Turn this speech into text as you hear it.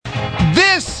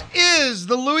is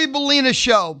the Louie Bellina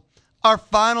Show, our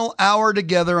final hour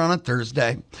together on a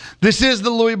Thursday. This is the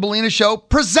Louie Bellina Show,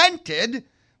 presented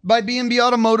by B&B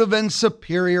Automotive and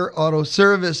Superior Auto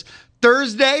Service.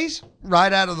 Thursdays,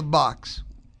 right out of the box.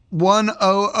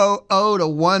 1000 to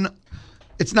 1.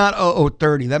 It's not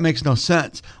 0030. That makes no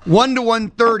sense. 1 to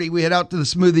 1:30, we head out to the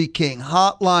Smoothie King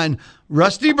hotline.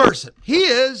 Rusty Burson. He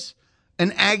is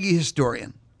an Aggie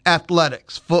historian.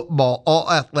 Athletics, football,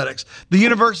 all athletics. The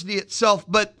university itself,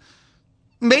 but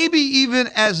maybe even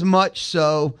as much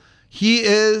so, he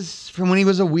is, from when he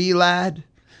was a wee lad,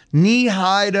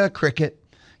 knee-high to cricket.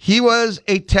 He was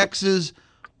a Texas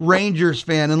Rangers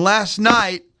fan. And last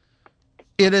night,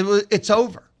 it's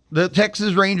over. The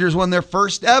Texas Rangers won their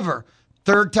first ever,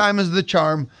 third time is the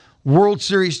charm, World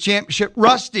Series championship.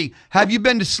 Rusty, have you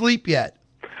been to sleep yet?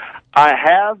 I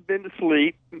have been to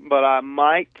sleep, but I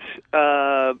might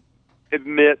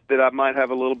admit that I might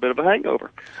have a little bit of a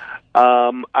hangover.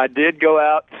 I did go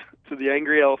out to the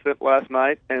Angry Elephant last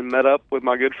night and met up with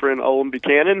my good friend Ole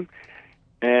Buchanan,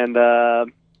 and my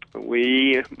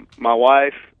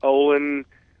wife, Olin,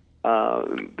 my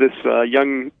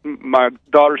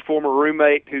daughter's former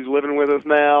roommate who's living with us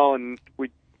now, and we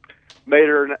made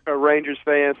her a Rangers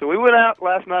fan. So we went out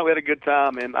last night. We had a good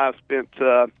time, and I spent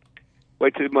way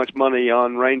too much money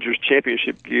on Rangers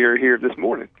championship gear here this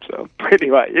morning. So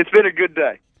anyway, it's been a good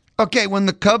day. Okay, when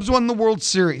the Cubs won the World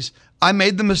Series, I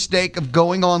made the mistake of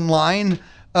going online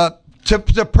to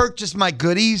purchase my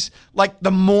goodies like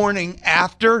the morning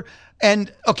after.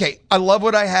 And, okay, I love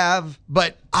what I have,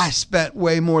 but I spent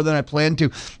way more than I planned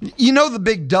to. You know the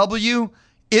big W?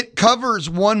 It covers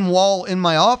one wall in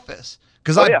my office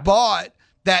because I bought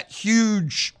that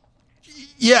huge,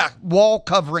 wall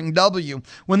covering W.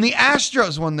 When the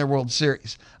Astros won their World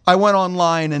Series, I went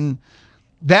online and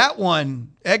that one,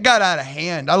 it got out of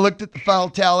hand. I looked at the foul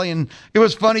tally and it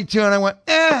was funny too. And I went,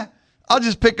 I'll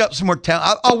just pick up some more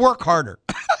talent. I'll work harder.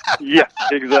 Yeah,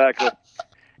 exactly.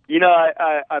 You know,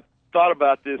 I thought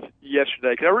about this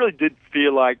yesterday because I really did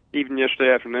feel like even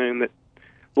yesterday afternoon that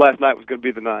last night was going to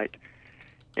be the night.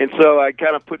 And so I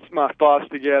kind of put my thoughts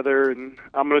together, and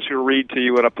I'm just going to read to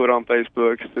you what I put on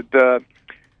Facebook.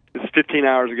 This is 15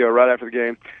 hours ago, right after the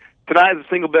game. Tonight is the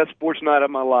single best sports night of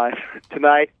my life.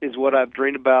 Tonight is what I've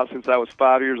dreamed about since I was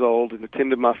 5 years old and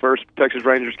attended my first Texas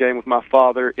Rangers game with my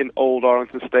father in Old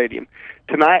Arlington Stadium.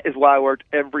 Tonight is why I worked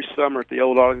every summer at the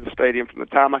Old Arlington Stadium from the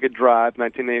time I could drive,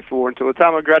 1984, until the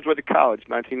time I graduated college,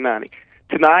 1990.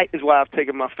 Tonight is why I've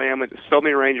taken my family to so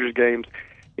many Rangers games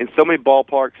in so many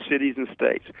ballparks, cities, and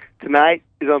states. Tonight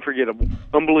is unforgettable,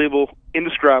 unbelievable,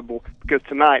 indescribable, because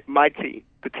tonight, my team,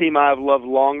 the team I have loved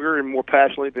longer and more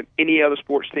passionately than any other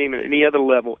sports team at any other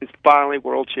level, is finally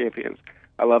world champions.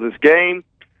 I love this game.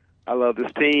 I love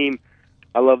this team.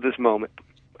 I love this moment.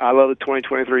 I love the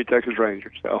 2023 Texas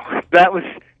Rangers. So that was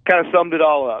kind of summed it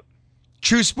all up.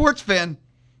 True sports fan.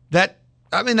 That's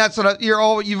what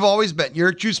you've always been. You're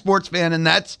a true sports fan, and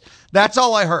that's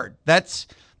all I heard. That's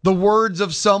the words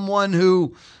of someone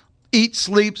who eats,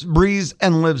 sleeps, breathes,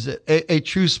 and lives it. A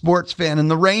true sports fan. And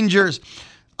the Rangers,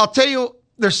 I'll tell you,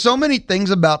 there's so many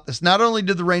things about this. Not only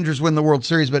did the Rangers win the World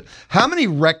Series, but how many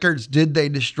records did they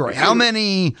destroy? How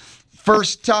many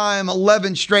first time,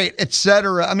 11 straight,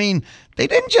 etc.? I mean, they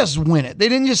didn't just win it. They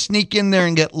didn't just sneak in there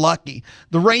and get lucky.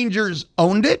 The Rangers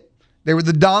owned it. They were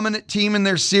the dominant team in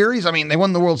their series. I mean, they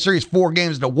won the World Series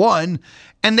 4-1,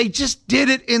 and they just did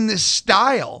it in this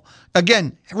style.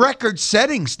 Again,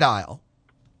 record-setting style.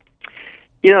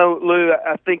 You know, Lou,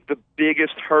 I think the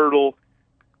biggest hurdle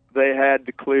they had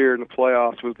to clear in the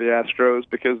playoffs was the Astros,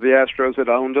 because the Astros had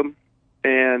owned them.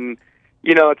 And,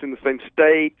 you know, it's in the same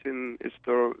state, and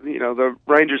the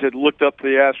Rangers had looked up to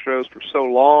the Astros for so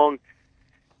long.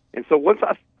 And so once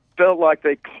I felt like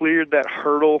they cleared that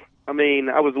hurdle, I mean,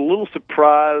 I was a little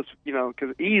surprised,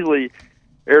 because easily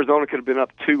Arizona could have been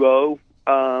up 2-0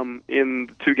 in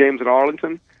the 2 games in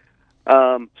Arlington.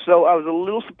 So I was a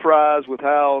little surprised with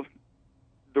how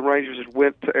the Rangers just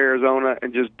went to Arizona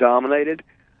and just dominated.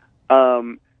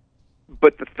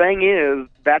 But the thing is,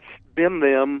 that's been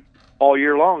them all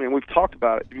year long, and we've talked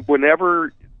about it.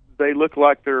 Whenever they look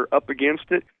like they're up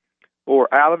against it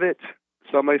or out of it,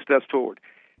 somebody steps forward.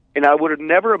 And I would have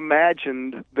never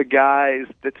imagined the guys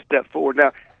that stepped forward.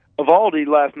 Now, Evaldi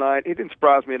last night, it didn't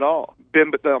surprise me at all.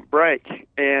 Bend but don't break.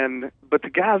 But the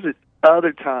guys at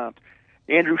other times,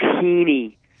 Andrew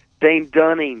Heaney, Dane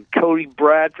Dunning, Cody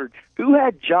Bradford, who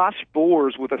had Josh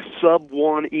Boers with a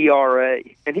sub-1 ERA,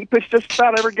 and he pitched just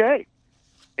about every game.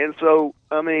 And so,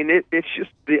 I mean, it's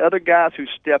just the other guys who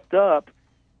stepped up,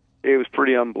 it was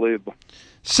pretty unbelievable.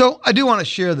 So I do want to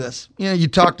share this. You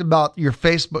talked about your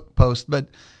Facebook post,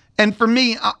 and for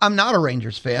me, I'm not a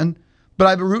Rangers fan. but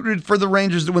I've rooted for the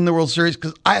Rangers to win the World Series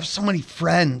because I have so many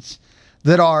friends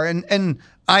that are, and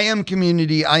I am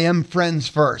community. I am friends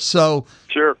first. So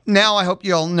sure. Now I hope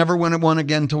you'll never win one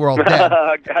again till we're all dead.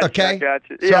 Gotcha, okay? I got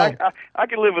you. Yeah, so, I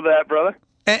can live with that, brother.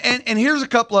 And here's a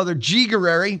couple other. G.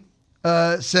 Guerreri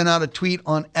sent out a tweet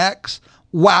on X.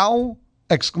 Wow! !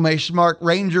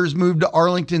 Rangers moved to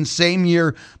Arlington same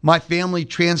year my family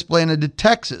transplanted to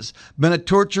Texas. Been a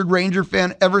tortured Ranger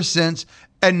fan ever since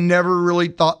and never really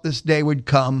thought this day would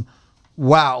come.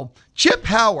 Wow. Chip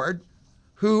Howard,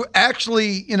 who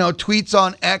actually, tweets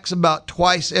on X about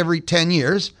twice every 10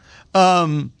 years,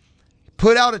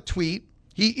 put out a tweet.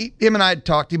 Him and I had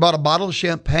talked. He bought a bottle of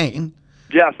champagne.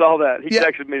 Yeah, I saw that. He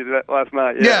texted me that last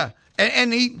night. Yeah.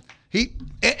 And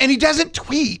he doesn't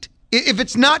tweet. If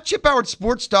it's not Chip Howard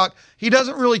Sports Talk, he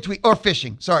doesn't really tweet, or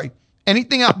fishing, sorry,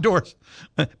 anything outdoors.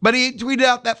 But he tweeted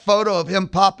out that photo of him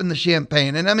popping the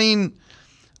champagne. And I mean,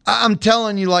 I'm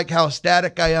telling you like how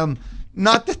ecstatic I am.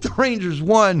 Not that the Rangers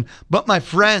won, but my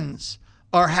friends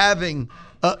are having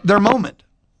their moment.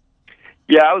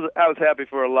 Yeah, I was happy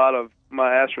for a lot of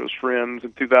my Astros friends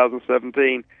in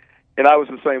 2017, and I was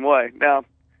the same way. Now,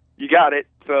 you got it,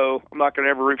 so I'm not going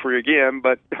to ever root for you again,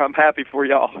 but I'm happy for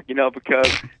y'all, because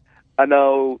I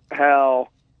know how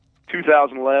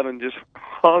 2011 just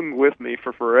hung with me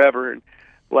for forever, and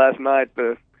last night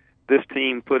this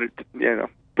team put it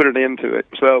into it.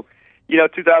 So,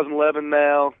 2011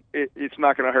 now, it's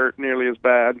not going to hurt nearly as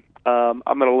bad. I'm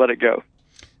going to let it go.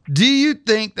 Do you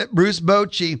think that Bruce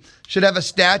Bochy should have a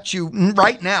statue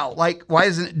right now? Like, why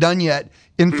isn't it done yet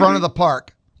in front of the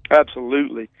park?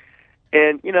 Absolutely.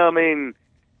 And,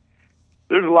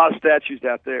 there's a lot of statues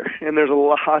out there, and there's a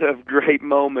lot of great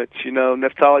moments,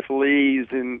 Neftali Feliz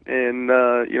and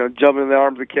jumping in the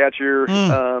arms of the catcher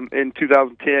in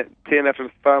 2010 after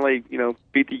they finally,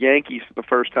 beat the Yankees for the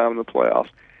first time in the playoffs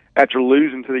after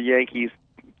losing to the Yankees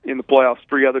in the playoffs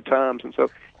 3 other times. And so,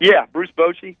 yeah, Bruce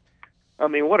Bochy, I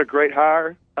mean, what a great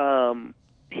hire.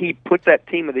 He put that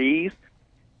team at ease,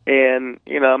 and,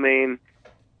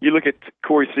 you look at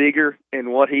Corey Seager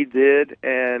and what he did,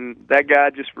 and that guy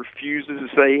just refuses to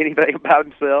say anything about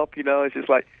himself. It's just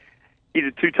like he's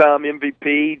a 2-time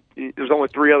MVP. There's only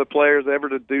 3 other players ever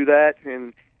to do that.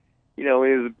 And, he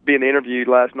was being interviewed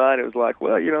last night. It was like,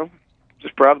 well,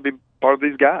 just proud to be part of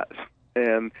these guys.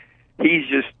 And he's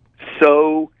just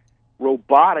so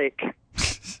robotic,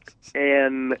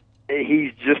 and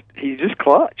he's just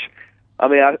clutch. I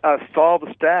mean, I saw the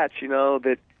stats,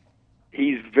 that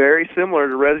he's very similar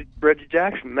to Reggie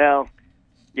Jackson. Now,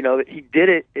 he did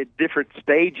it at different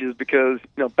stages because,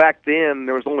 back then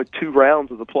there was only 2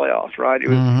 rounds of the playoffs, right? It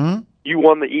was you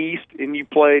won the East and you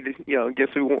played, guess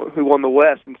who won the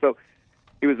West. And so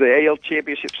it was the AL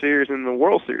Championship Series and the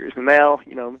World Series. And now,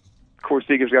 Corey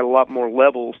Seager's got a lot more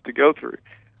levels to go through.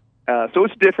 So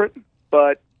it's different,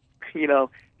 but, he's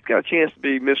got a chance to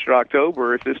be Mr.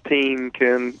 October if this team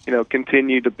can,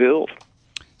 continue to build.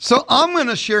 So I'm going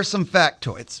to share some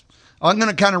factoids. I'm going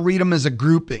to kind of read them as a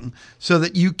grouping so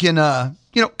that you can,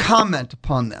 comment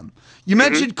upon them. You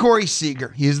mentioned Corey Seager.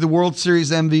 He is the World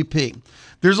Series MVP.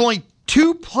 There's only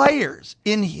 2 players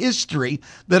in history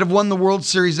that have won the World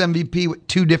Series MVP with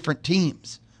 2 different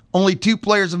teams. Only 2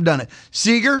 players have done it.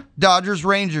 Seager, Dodgers,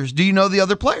 Rangers. Do you know the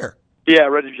other player? Yeah,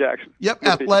 Reggie Jackson. Yep,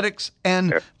 Athletics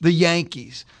and the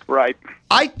Yankees. Right.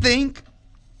 I think...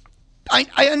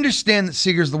 I understand that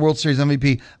Seager's the World Series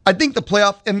MVP. I think the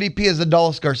playoff MVP is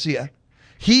Adolis Garcia.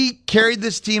 He carried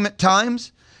this team at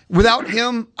times. Without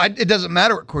him, it doesn't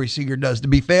matter what Corey Seager does, to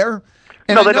be fair.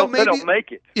 And no, they don't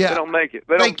make it. Yeah. They don't make it.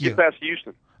 They don't get past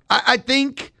Houston. I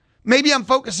think maybe I'm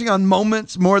focusing on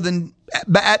moments more than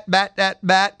bat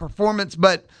performance,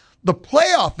 but the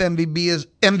playoff MVP is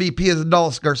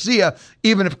Adolis Garcia,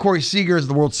 even if Corey Seager is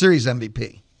the World Series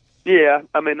MVP. Yeah,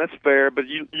 I mean, that's fair, but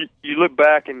you look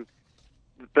back and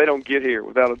they don't get here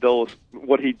without Adolis,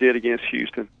 what he did against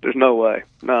Houston. There's no way.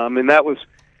 No, I mean, that was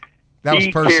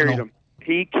personal. Carried them.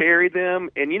 He carried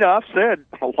them, and, I've said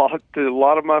a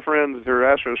lot of my friends who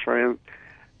are Astros fans,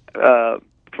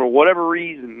 for whatever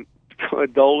reason,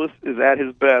 Adolis is at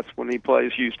his best when he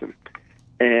plays Houston.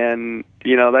 And,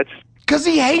 that's... Because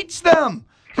he hates them.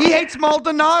 He hates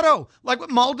Maldonado. Like with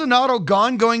Maldonado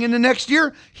gone going into next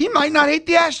year, he might not hate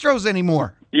the Astros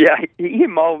anymore. Yeah, he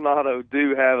and Maldonado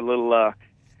do have a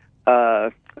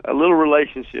little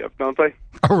relationship, don't they?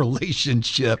 A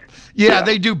relationship. Yeah,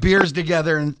 they do beers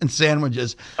together and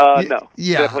sandwiches. No,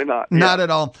 definitely not. Yeah. Not at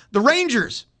all. The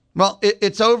Rangers, well,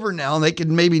 it's over now. They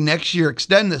could maybe next year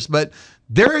extend this, but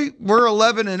we're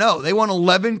 11-0. They won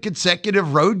 11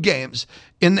 consecutive road games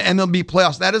in the MLB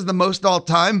playoffs. That is the most all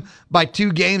time by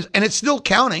 2 games, and it's still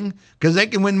counting because they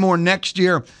can win more next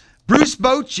year. Bruce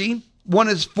Bochy won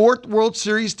his 4th World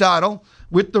Series title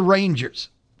with the Rangers.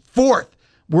 4th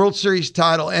World Series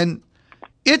title. And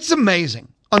it's amazing.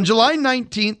 On July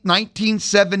 19th,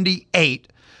 1978,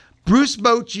 Bruce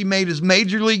Bochy made his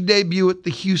major league debut at the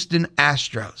Houston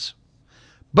Astros.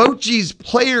 Bochy's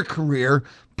player career,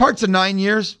 parts of 9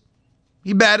 years,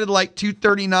 he batted like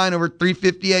 .239 over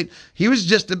 .358. He was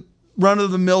just a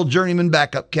run-of-the-mill journeyman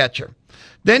backup catcher.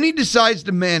 Then he decides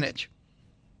to manage.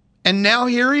 And now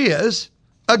here he is,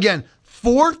 again,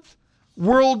 4th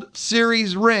World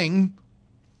Series ring.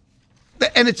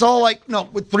 And it's all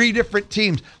with 3 different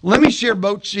teams. Let me share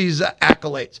Bochy's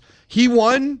accolades. He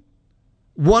won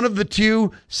one of the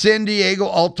 2 San Diego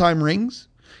all-time rings.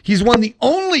 He's won the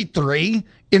only 3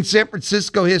 in San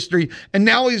Francisco history, and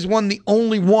now he's won the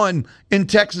only 1 in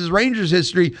Texas Rangers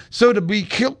history. So to be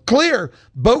clear,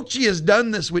 Bochy has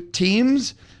done this with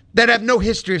teams that have no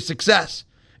history of success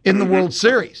in the World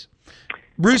Series.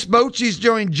 Bruce Bochy's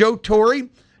joined Joe Torre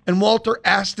and Walter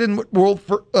Aston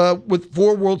with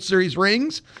 4 World Series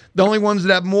rings. The only ones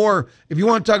that have more, if you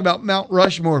want to talk about Mount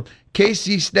Rushmore,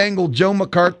 Casey Stengel, Joe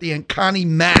McCarthy, and Connie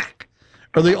Mack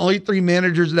are the only 3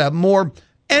 managers that have more.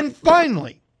 And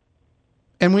finally,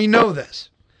 and we know this,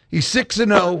 he's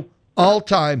 6-0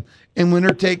 all-time in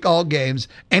winner-take-all games,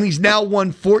 and he's now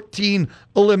won 14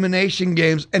 elimination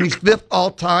games, and he's 5th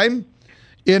all-time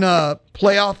in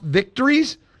playoff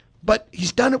victories, but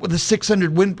he's done it with a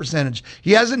 .600 win percentage.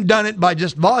 He hasn't done it by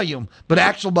just volume, but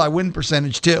actual by win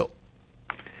percentage, too.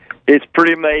 It's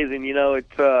pretty amazing.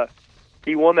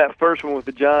 He won that first one with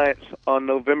the Giants on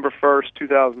November 1st,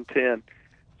 2010.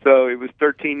 So it was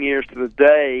 13 years to the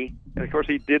day, and of course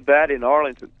he did that in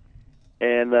Arlington,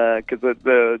 and because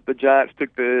the Giants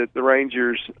took the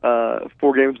Rangers 4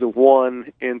 games to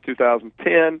 1 in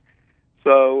 2010.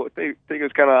 So I think it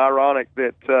was kind of ironic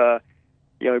that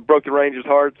he broke the Rangers'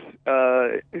 hearts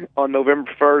on November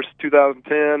 1st,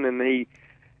 2010, and he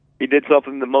did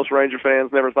something that most Ranger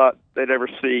fans never thought they'd ever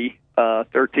see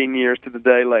 13 years to the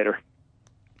day later.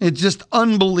 It's just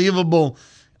unbelievable.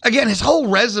 Again, his whole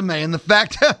resume and the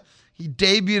fact that he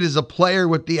debuted as a player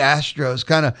with the Astros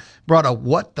kind of brought a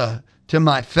what the to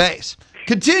my face.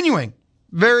 Continuing,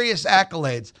 various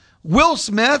accolades. Will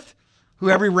Smith, who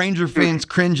every Ranger fan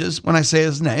cringes when I say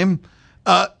his name,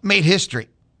 made history.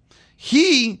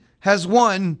 He has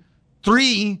won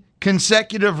 3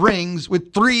 consecutive rings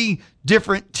with 3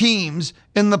 different teams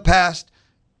in the past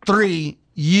 3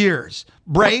 years.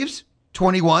 Braves,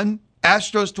 21,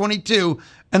 Astros, 22,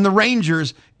 and the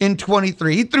Rangers in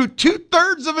 23. He threw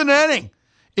 2/3 of an inning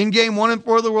in Game 1 and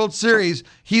 4 of the World Series.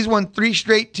 He's won 3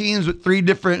 straight teams with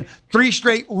 3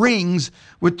 straight rings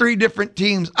with 3 different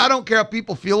teams. I don't care how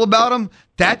people feel about him.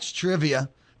 That's trivia.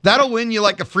 That'll win you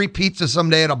like a free pizza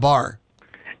someday at a bar.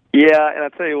 Yeah, and I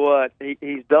tell you what,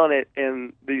 he's done it,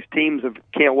 and these teams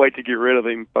can't wait to get rid of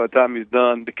him by the time he's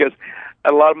done, because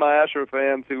a lot of my Astro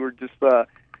fans who were just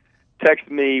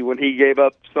texted me when he gave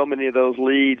up so many of those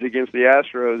leads against the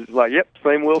Astros, it's like, yep,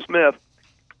 same Will Smith.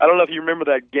 I don't know if you remember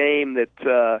that game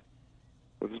that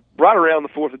was right around the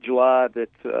 4th of July that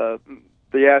the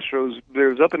Astros, it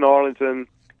was up in Arlington,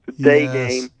 the day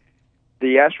game.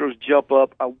 The Astros jump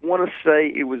up. I want to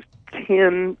say it was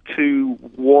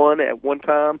 10-1 at one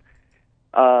time.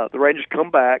 The Rangers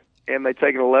come back, and they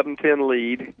take an 11-10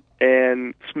 lead,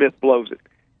 and Smith blows it.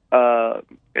 And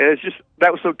it's just,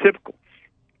 that was so typical.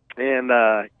 And,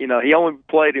 he only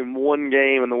played in 1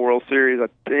 game in the World Series, I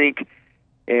think,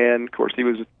 and, of course, he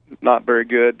was not very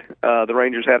good. The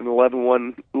Rangers had an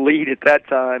 11-1 lead at that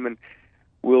time, and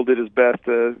Will did his best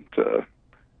to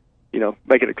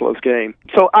make it a close game.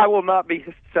 So I will not be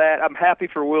sad. I'm happy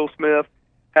for Will Smith.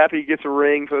 Happy he gets a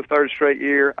ring for the 3rd straight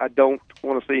year. I don't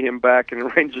want to see him back in a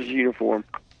Rangers uniform.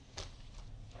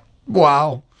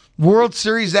 Wow. World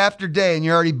Series after day, and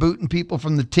you're already booting people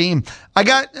from the team. I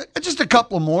got just a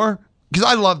couple more, because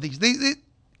I love these.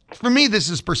 For me, this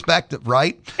is perspective,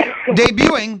 right?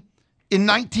 Debuting in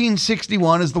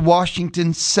 1961 as the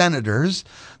Washington Senators,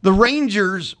 the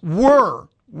Rangers were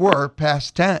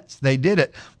past tense. They did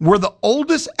it. Were the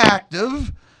oldest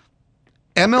active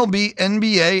MLB,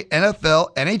 NBA,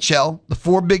 NFL, NHL, the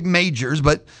 4 big majors,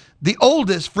 but the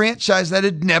oldest franchise that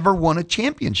had never won a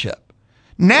championship.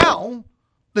 Now,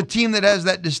 the team that has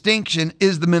that distinction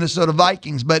is the Minnesota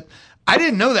Vikings, but I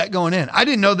didn't know that going in. I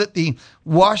didn't know that the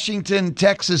Washington,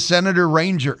 Texas Senator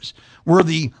Rangers were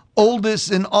the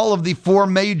oldest in all of the 4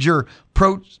 major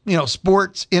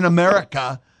sports in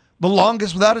America, the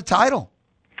longest without a title.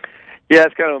 Yeah,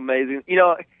 it's kind of amazing.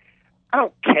 I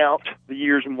don't count the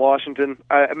years in Washington.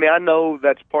 I know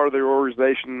that's part of their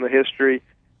organization and the history.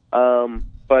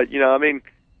 But,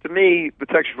 to me, the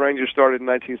Texas Rangers started in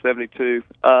 1972.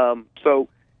 So,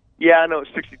 yeah, I know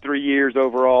it's 63 years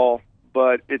overall,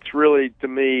 but it's really, to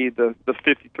me, the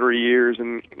 53 years,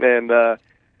 and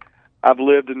I've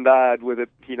lived and died with it,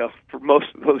 for most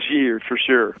of those years, for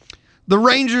sure. The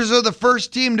Rangers are the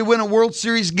first team to win a World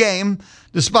Series game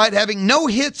despite having no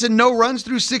hits and no runs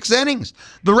through 6 innings.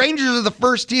 The Rangers are the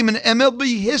first team in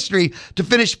MLB history to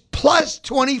finish plus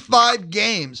 25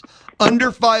 games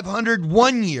under 500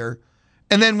 one year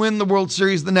and then win the World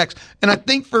Series the next. And I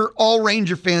think for all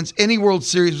Ranger fans, any World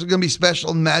Series was going to be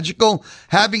special and magical,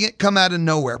 having it come out of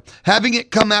nowhere, having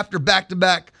it come after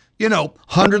back-to-back,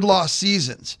 100-loss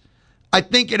seasons. I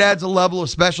think it adds a level of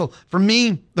special. For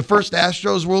me, the first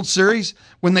Astros World Series,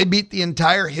 when they beat the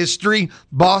entire history,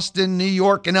 Boston, New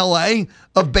York, and L.A.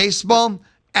 of baseball,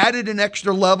 added an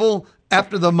extra level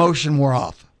after the emotion wore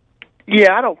off.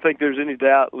 Yeah, I don't think there's any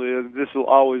doubt, Liz. This will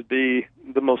always be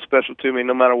the most special to me,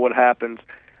 no matter what happens.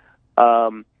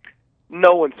 No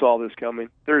one saw this coming.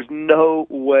 There's no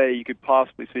way you could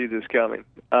possibly see this coming.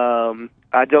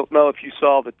 I don't know if you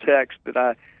saw the text that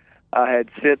I had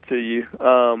sent to you,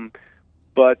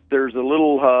 but there's a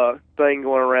little thing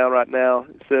going around right now.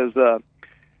 It says, it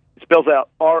spells out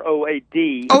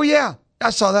ROAD. Oh, yeah.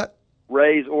 I saw that.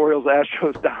 Rays, Orioles,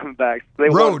 Astros, Diamondbacks. They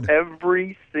won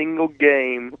every single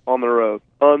game on the road.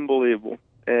 Unbelievable.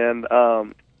 And,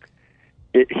 for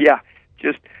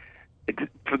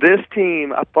this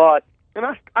team, I thought, and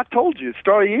I told you, at the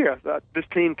start of the year, I thought this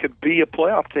team could be a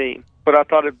playoff team, but I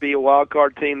thought it'd be a wild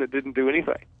card team that didn't do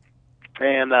anything.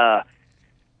 And,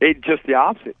 it's just the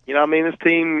opposite. This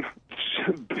team,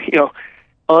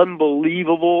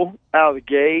 unbelievable out of the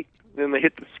gate. Then they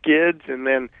hit the skids, and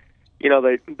then,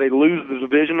 they lose the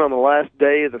division on the last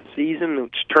day of the season,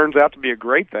 which turns out to be a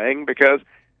great thing because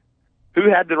who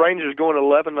had the Rangers going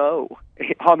 11-0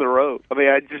 on the road? I mean,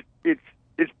 it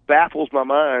baffles my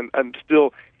mind. I'm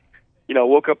still,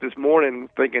 woke up this morning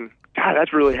thinking, God,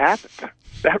 that's really happened.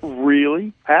 That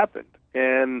really happened.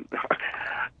 And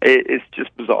it's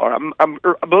just bizarre. I'm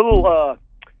a little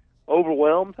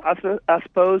overwhelmed, I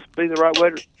suppose, be the right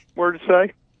word to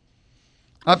say.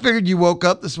 I figured you woke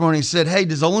up this morning and said, hey,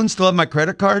 does Olin still have my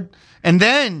credit card? And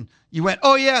then you went,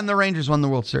 oh, yeah, and the Rangers won the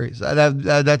World Series.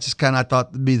 That's just kind of, I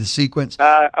thought, would be the sequence.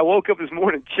 I woke up this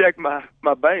morning and checked my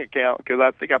bank account because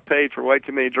I think I paid for way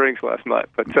too many drinks last night.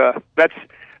 But that's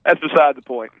beside the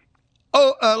point.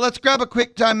 Oh, let's grab a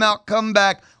quick timeout, come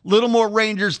back. Little more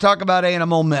Rangers, talk about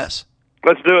A&M Ole Miss.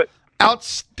 Let's do it.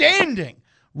 Outstanding.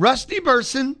 Rusty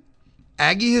Burson,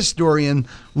 Aggie Historian.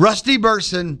 Rusty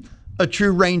Burson, a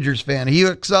true Rangers fan. He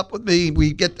hooks up with me.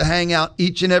 We get to hang out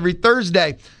each and every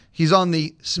Thursday. He's on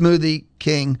the Smoothie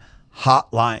King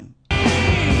hotline.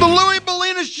 The Louie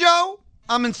Bellina Show.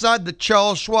 I'm inside the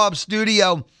Charles Schwab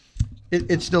studio.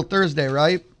 It's still Thursday,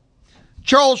 right?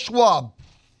 Charles Schwab.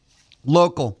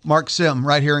 Local, Mark Sim,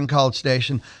 right here in College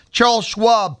Station. Charles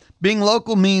Schwab, being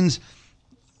local means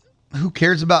who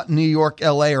cares about New York,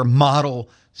 L.A., or model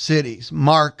cities?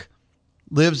 Mark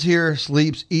lives here,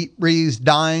 sleeps, eats, breathes,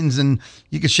 dines, and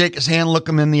you can shake his hand, look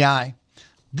him in the eye.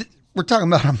 We're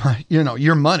talking about,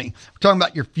 your money. We're talking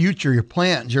about your future, your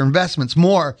plans, your investments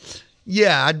more.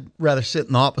 Yeah, I'd rather sit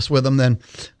in the office with him than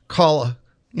call a,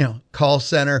 call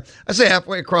center. I say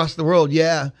halfway across the world,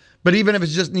 yeah. But even if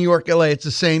it's just New York, LA, it's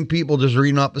the same people just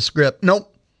reading off a script.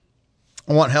 Nope.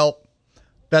 I want help.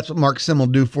 That's what Mark Sim will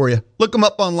do for you. Look him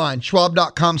up online,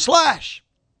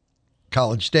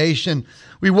 schwab.com/College Station.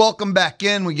 We welcome back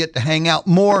in. We get to hang out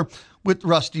more with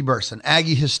Rusty Burson,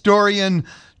 Aggie Historian,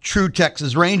 true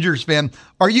Texas Rangers fan.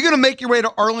 Are you going to make your way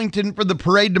to Arlington for the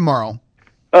parade tomorrow?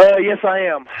 Yes, I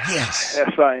am. Yes.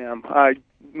 Yes, I am.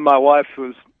 My wife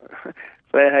was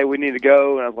saying, hey, we need to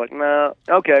go. And I was like, no,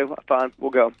 okay, fine,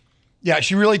 we'll go. Yeah,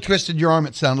 she really twisted your arm,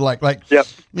 it sounded like. Yep.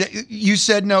 You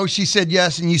said no, she said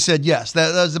yes, and you said yes.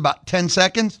 That was about 10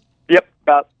 seconds? Yep,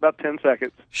 about 10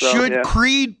 seconds. So, should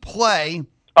Creed play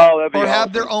that'd be or awesome.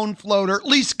 have their own floater, at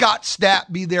least Scott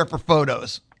Stapp be there for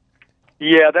photos?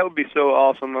 Yeah, that would be so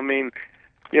awesome. I mean,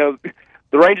 the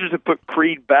Rangers have put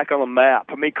Creed back on the map.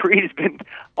 I mean, Creed has been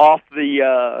off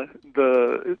the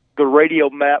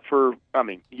radio map for,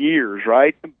 years,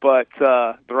 right? But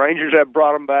the Rangers have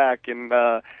brought him back, and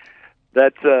that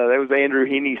was Andrew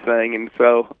Heaney's thing, and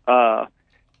so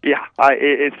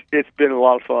it's been a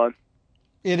lot of fun.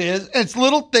 It is. It's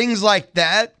little things like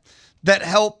that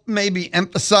help maybe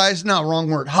emphasize,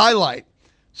 highlight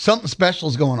something special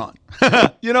is going on.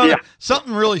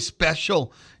 Something really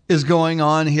special is going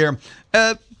on here.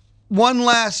 One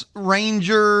last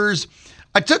Rangers.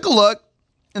 I took a look,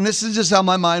 and this is just how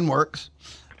my mind works,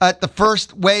 at the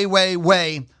first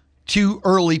way too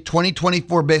early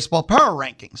 2024 baseball power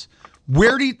rankings,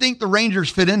 Where do you think the Rangers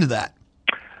fit into that?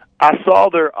 I saw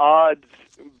their odds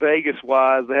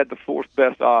Vegas-wise. They had the fourth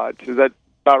best odds. Is that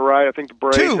about right? I think the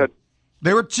Braves had...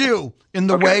 They were 2 in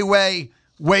the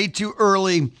way too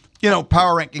early,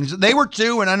 power rankings. They were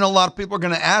 2, and I know a lot of people are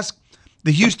going to ask.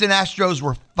 The Houston Astros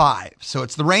were 5. So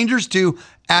it's the Rangers 2,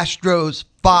 Astros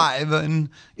 5, and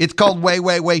it's called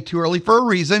way too early for a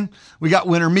reason. We got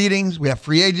winter meetings, we have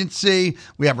free agency,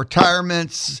 we have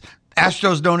retirements.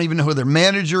 Astros don't even know who their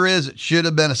manager is. It should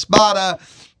have been Espada,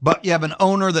 but you have an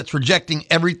owner that's rejecting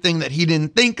everything that he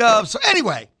didn't think of. So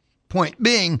anyway, point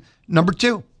being, number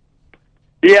 2.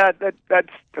 Yeah, that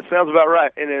sounds about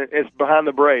right. And it's behind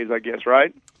the Braves, I guess,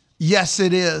 right? Yes,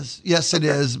 it is. Yes, it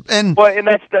is. And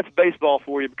that's baseball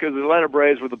for you, because the Atlanta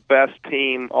Braves were the best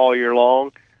team all year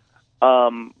long.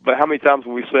 But how many times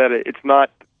have we said it? It's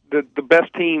not the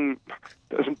best team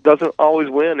doesn't always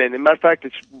win. And as a matter of fact,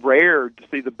 it's rare to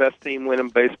see the best team win in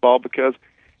baseball, because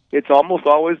it's almost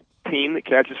always a team that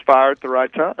catches fire at the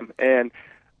right time. And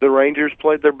the Rangers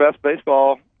played their best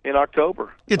baseball in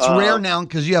October. It's rare now,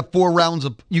 because you have 4 rounds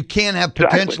you can have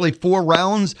potentially 4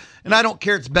 rounds, and I don't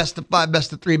care. It's best of 5,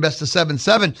 best of 3, best of 7.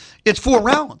 It's 4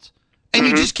 rounds, and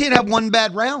you just can't have one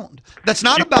bad round. That's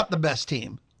not about the best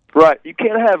team, right? You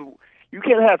can't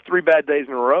have 3 bad days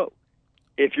in a row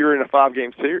if you're in a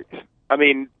 5-game series. I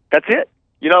mean, that's it.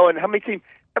 And how many teams?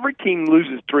 Every team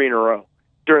loses 3 in a row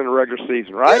during the regular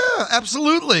season, right? Yeah,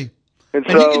 absolutely. And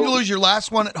you can lose your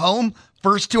last one at home,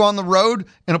 first 2 on the road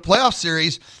in a playoff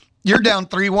series. You're down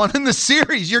 3-1 in the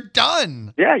series. You're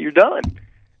done. Yeah, you're done.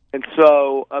 And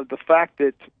so the fact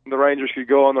that the Rangers could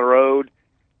go on the road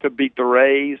to beat the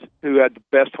Rays, who had the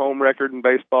best home record in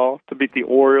baseball, to beat the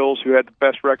Orioles, who had the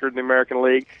best record in the American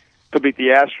League, to beat the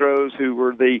Astros, who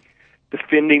were the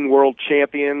defending world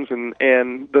champions and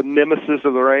the nemesis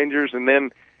of the Rangers, and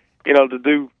then, to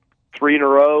do 3 in a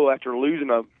row after losing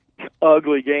a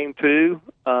ugly game 2,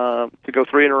 to go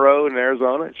 3 in a row in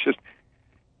Arizona.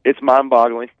 It's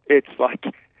mind-boggling. It's like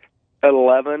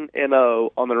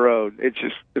 11-0 on the road.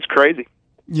 It's crazy.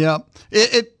 Yeah.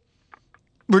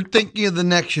 We're thinking of the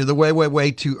next year, the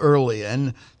way too early,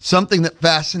 and something that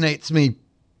fascinates me.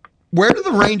 Where do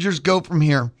the Rangers go from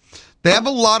here? They have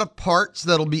a lot of parts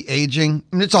that'll be aging,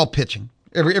 and it's all pitching.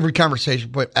 Every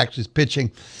conversation point actually is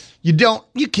pitching. You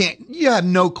have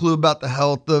no clue about the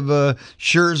health of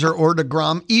Scherzer or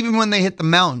DeGrom. Even when they hit the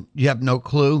mound, you have no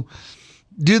clue.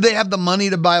 Do they have the money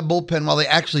to buy a bullpen while they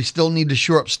actually still need to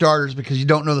shore up starters, because you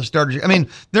don't know the starters? I mean,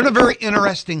 they're in a very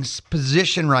interesting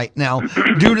position right now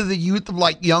due to the youth of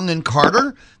Young and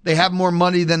Carter. They have more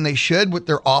money than they should with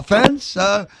their offense.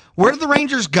 Where do the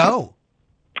Rangers go?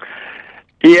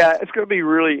 Yeah, it's going to be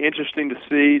really interesting to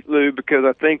see, Lou, because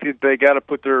I think that they got to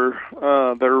put their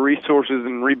resources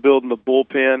in rebuilding the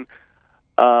bullpen.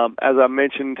 As I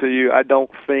mentioned to you, I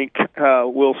don't think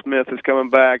Will Smith is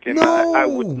coming back, and no. I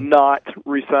would not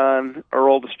re-sign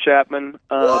Aroldis Chapman.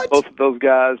 Both of those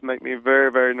guys make me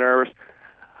very, very nervous.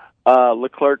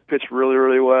 Leclerc pitched really,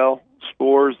 really well.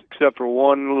 Spores, except for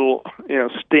one little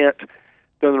stint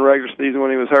during the regular season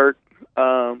when he was hurt,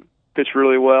 pitched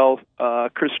really well.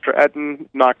 Chris Stratton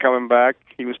not coming back.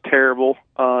 He was terrible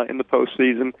in the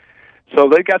postseason. So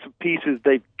they've got some pieces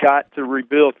they've got to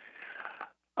rebuild.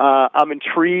 I'm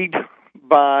intrigued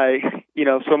by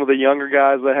some of the younger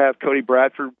guys they have. Cody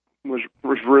Bradford was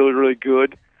really, really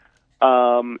good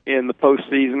in the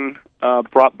postseason.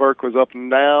 Brock Burke was up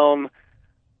and down.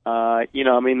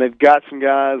 They've got some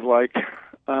guys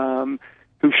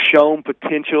who've shown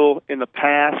potential in the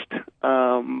past,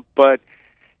 but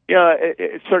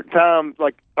at certain times,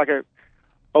 like a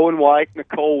Owen White,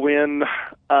 Nicole Wynn,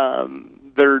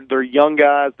 they're young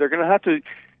guys. They're going to have to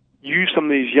use some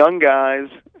of these young guys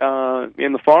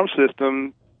in the farm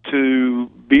system to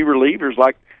be relievers,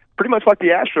 pretty much like the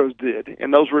Astros did.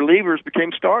 And those relievers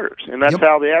became starters, and that's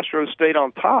how the Astros stayed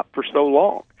on top for so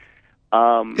long.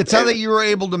 It's how that you were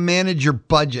able to manage your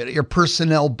budget, your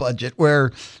personnel budget,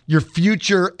 where your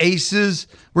future aces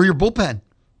were your bullpen.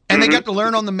 And they got to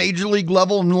learn on the major league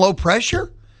level in low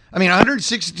pressure. I mean,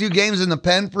 162 games in the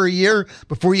pen for a year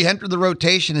before you enter the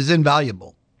rotation is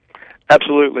invaluable.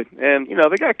 Absolutely. And,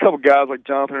 they got a couple guys like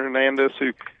Jonathan Hernandez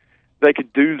who they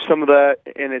could do some of that,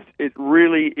 and it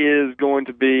really is going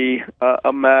to be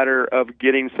a matter of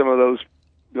getting some of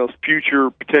those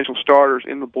future potential starters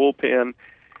in the bullpen.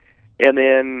 And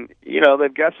then,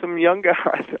 they've got some young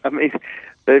guys. I mean,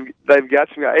 they've got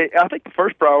some guys. I think the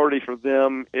first priority for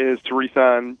them is to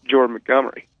re-sign Jordan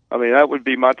Montgomery. I mean, that would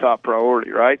be my top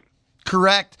priority, right?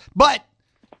 Correct. But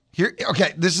here,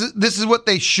 okay, this is what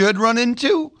they should run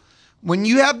into. When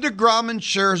you have DeGrom and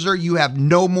Scherzer, you have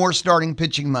no more starting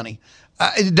pitching money.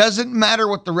 It doesn't matter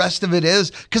what the rest of it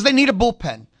is because they need a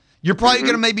bullpen. You're probably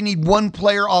going to maybe need one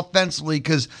player offensively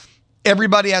because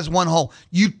everybody has one hole.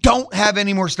 You don't have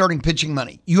any more starting pitching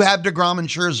money. You have DeGrom and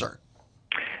Scherzer.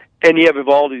 And you have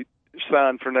Evaldi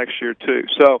signed for next year, too.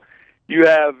 So you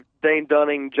have Dane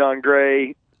Dunning, John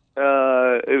Gray.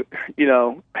 Heaney's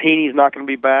not going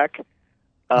to be back.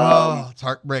 It's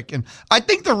heartbreaking. I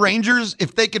think the Rangers,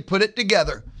 if they could put it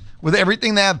together with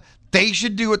everything they have, they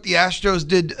should do what the Astros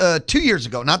did 2 years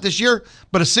ago. Not this year,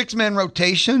 but a 6-man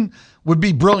rotation would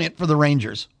be brilliant for the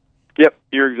Rangers. Yep,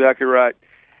 you're exactly right.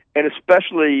 And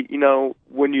especially,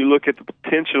 when you look at the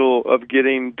potential of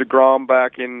getting DeGrom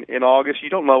back in August, you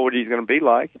don't know what he's going to be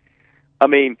like. I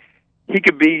mean, he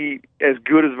could be as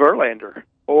good as Verlander,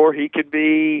 or he could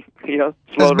be, slow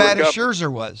as bad as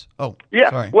Scherzer was. Oh,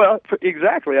 yeah. Sorry. Well,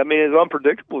 exactly. I mean, as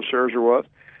unpredictable as Scherzer was.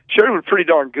 Scherzer was pretty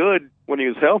darn good when he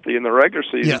was healthy in the regular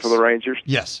season for the Rangers.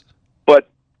 Yes. But,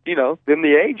 then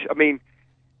the age, I mean,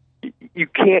 you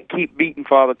can't keep beating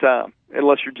Father Time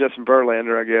unless you're Justin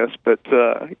Verlander, I guess. But,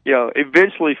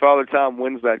 eventually Father Time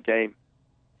wins that game,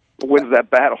 wins that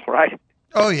battle, right?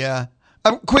 Oh, yeah.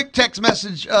 A quick text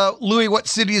message. Louie, what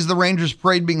city is the Rangers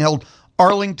parade being held?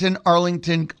 Arlington.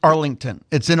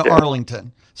 It's in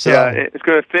Arlington. So yeah, it's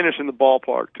going to finish in the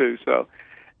ballpark, too. So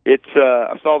it's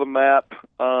I saw the map.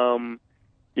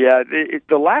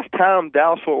 The last time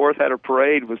Dallas-Fort Worth had a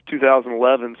parade was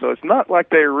 2011, so it's not like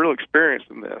they're real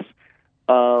experienced in this.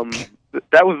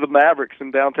 That was the Mavericks in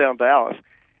downtown Dallas.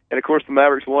 And, of course, the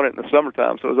Mavericks won it in the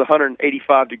summertime, so it was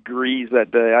 185 degrees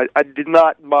that day. I did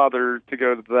not bother to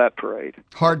go to that parade.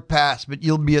 Hard pass, but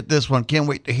you'll be at this one. Can't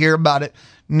wait to hear about it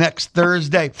next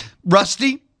Thursday.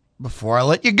 Rusty, before I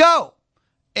let you go,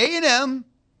 A&M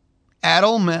at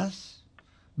Ole Miss,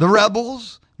 the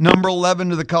Rebels, number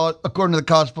 11 according to the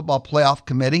College Football Playoff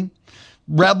Committee.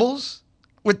 Rebels,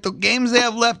 with the games they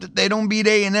have left, if they don't beat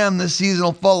A&M, this season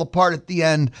will fall apart at the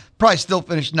end. Probably still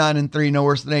finish 9-3, no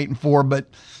worse than 8-4, but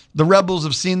the Rebels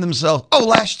have seen themselves,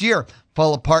 last year,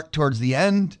 fall apart towards the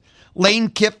end. Lane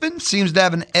Kiffin seems to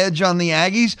have an edge on the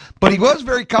Aggies, but he was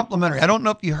very complimentary. I don't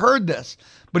know if you heard this,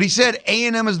 but he said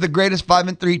A&M is the greatest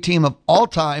 5-3 team of all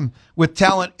time with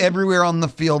talent everywhere on the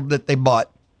field that they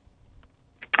bought.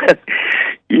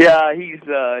 Yeah, he's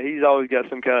always got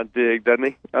some kind of dig, doesn't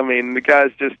he? I mean, the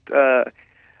guy's just I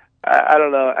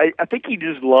don't know. I think he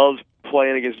just loves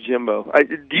playing against Jimbo.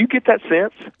 Do you get that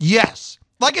sense? Yes.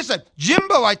 Like I said,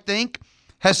 Jimbo, I think,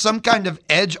 has some kind of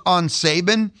edge on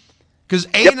Saban because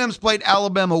A&M's played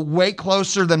Alabama way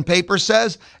closer than paper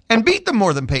says and beat them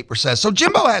more than paper says. So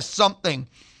Jimbo has something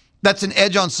that's an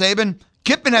edge on Saban.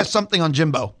 Kiffin has something on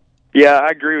Jimbo. Yeah, I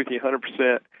agree with you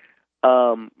 100%.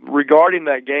 Regarding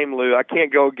that game, Lou, I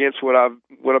can't go against what I've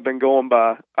been going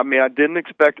by. I mean, I didn't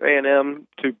expect A&M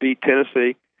to beat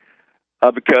Tennessee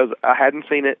because I hadn't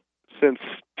seen it since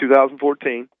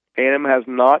 2014. A&M has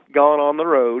not gone on the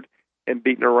road and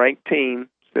beaten a ranked team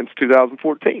since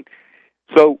 2014.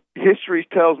 So history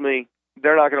tells me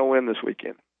they're not going to win this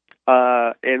weekend.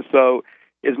 And so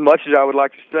as much as I would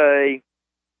like to say,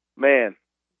 man,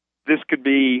 this could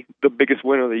be the biggest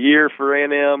win of the year for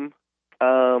A&M,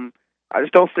 I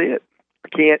just don't see it. I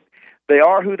can't. They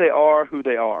are who they are.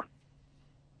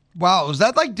 Wow, is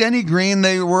that like Denny Green?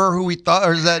 They were who we thought,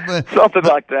 or is that something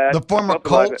like that? The former something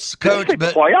Colts coach,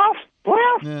 but playoffs?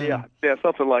 Yeah,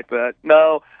 something like that.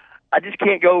 No, I just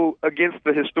can't go against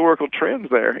the historical trends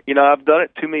there. I've done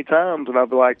it too many times, and I've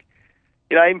been like,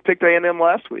 I even picked A&M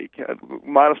last week,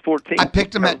 -14. I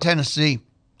picked them at Tennessee.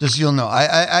 Just so you'll know,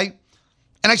 I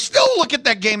still look at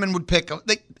that game and would pick them.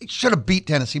 They should have beat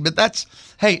Tennessee, but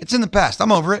it's in the past.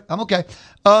 I'm over it. I'm okay.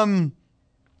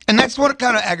 And that's what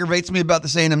kind of aggravates me about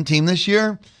this A&M team this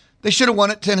year. They should have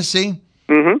won at Tennessee.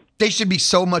 Mm-hmm. They should be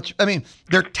so much. I mean,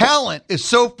 their talent is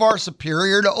so far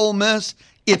superior to Ole Miss.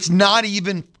 It's not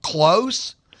even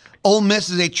close. Ole Miss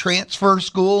is a transfer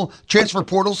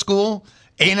portal school.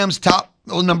 A&M's top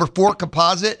number 4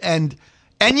 composite, and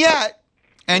yet,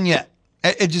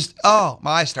 it just my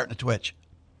eyes starting to twitch.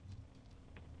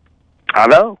 I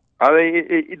know. I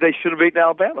mean, they should have beaten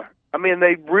Alabama. I mean,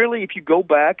 they really, if you go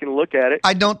back and look at it.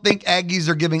 I don't think Aggies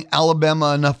are giving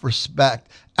Alabama enough respect.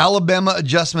 Alabama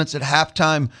adjustments at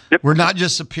halftime were not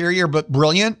just superior, but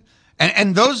brilliant.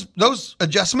 And those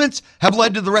adjustments have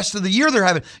led to the rest of the year they're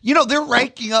having. They're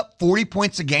ranking up 40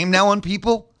 points a game now on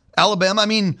people. Alabama, I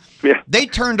mean, They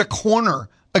turned a corner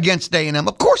against A&M.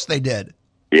 Of course they did.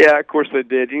 Yeah, of course they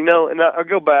did. And I'll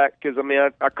go back because,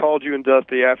 I called you and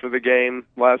Dusty after the game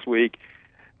last week,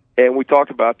 and we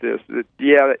talked about this.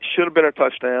 That should have been a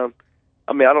touchdown.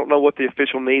 I don't know what the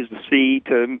official needs to see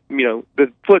to,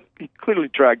 the foot, he clearly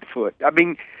dragged the foot. I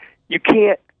mean, you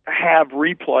can't have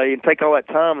replay and take all that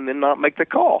time and then not make the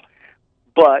call.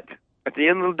 But at the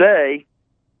end of the day,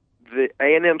 the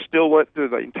A&M still went through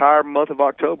the entire month of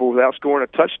October without scoring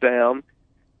a touchdown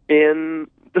in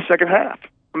the second half.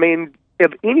 I mean,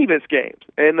 of any of its games,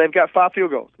 and they've got 5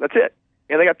 field goals. That's it.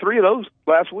 And they got 3 of those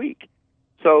last week.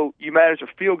 So you manage a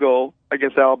field goal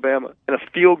against Alabama and a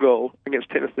field goal against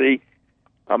Tennessee.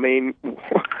 I mean,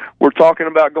 we're talking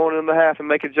about going in the half and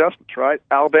make adjustments, right?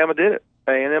 Alabama did it.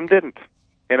 A&M didn't.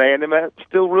 And A&M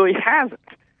still really hasn't.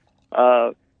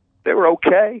 They were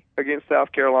okay against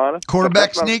South Carolina.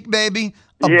 Quarterback sneak, baby.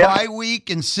 A bye week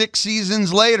and 6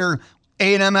 seasons later,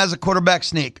 A&M has a quarterback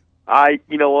sneak.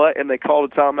 You know what? And they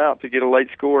called a timeout to get a late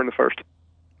score in the first.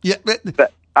 Yeah,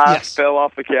 I fell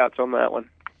off the couch on that one.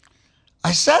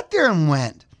 I sat there and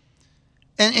went,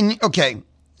 and okay,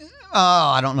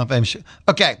 I don't know if I'm sure.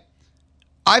 Okay,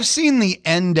 I've seen the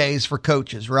end days for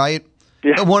coaches, right?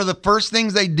 Yeah. One of the first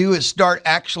things they do is start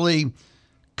actually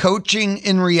coaching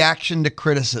in reaction to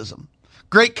criticism.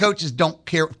 Great coaches don't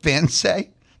care what fans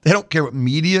say. They don't care what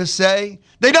media say.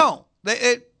 They don't.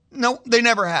 They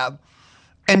never have.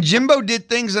 And Jimbo did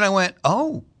things, and I went,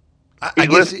 oh, I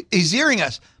guess he's hearing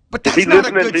us. But that's not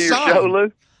a good sign. Show,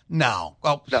 Lou? No.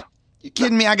 Well, no. You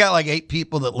kidding me? I got like 8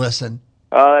 people that listen.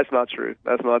 That's not true.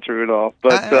 That's not true at all.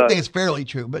 But I think it's fairly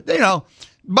true. But,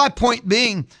 my point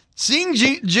being, seeing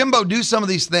Jimbo do some of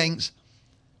these things,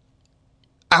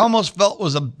 I almost felt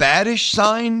was a baddish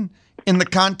sign in the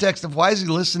context of why is he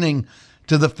listening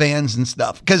to the fans and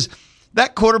stuff? Because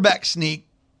that quarterback sneak,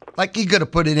 like he could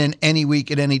have put it in any week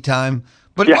at any time.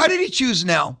 But why did he choose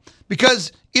now?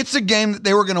 Because it's a game that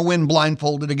they were going to win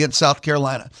blindfolded against South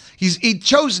Carolina. He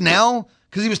chose now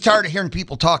because he was tired of hearing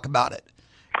people talk about it.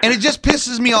 And it just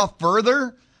pisses me off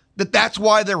further that that's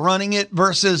why they're running it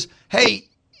versus, hey,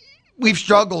 we've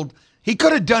struggled. He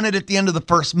could have done it at the end of the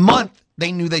first month.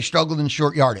 They knew they struggled in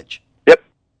short yardage. Yep,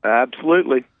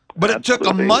 absolutely. But it took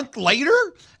a month later,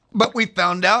 but we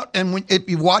found out, and if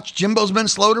you watch, Jimbo's been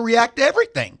slow to react to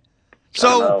everything.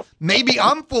 So maybe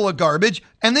I'm full of garbage,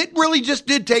 and it really just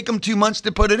did take them 2 months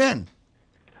to put it in.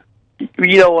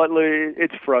 You know what, Lou?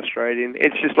 It's frustrating.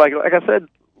 It's just like I said,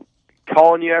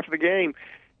 calling you after the game,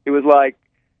 it was like,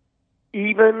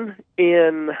 even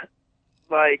in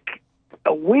like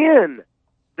a win,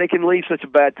 they can leave such a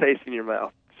bad taste in your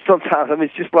mouth. Sometimes, I mean,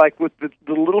 it's just like with the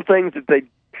little things that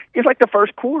it's like the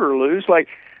first quarter, Lou. It's like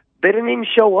they didn't even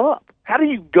show up. How do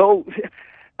you go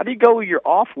with your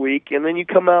off week and then you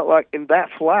come out like in that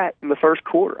flat in the first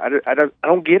quarter? I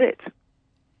don't get it.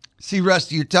 See,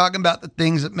 Rusty, you're talking about the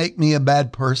things that make me a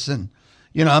bad person.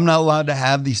 I'm not allowed to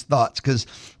have these thoughts because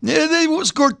they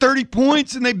scored 30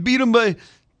 points and they beat them by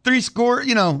 3 scores.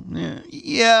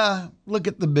 Yeah, look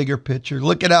at the bigger picture.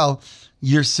 Look at how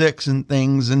year 6 and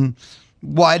things, and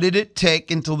why did it take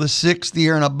until the 6th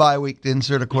year in a bye week to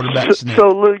insert a quarterback sneak? So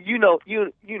Lou, you know,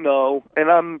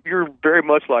 and you're very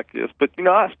much like this, but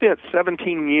I spent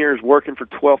 17 years working for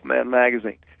 12th Man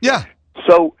magazine. Yeah.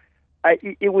 So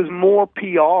it was more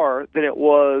PR than it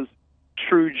was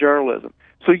true journalism.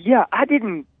 So yeah, I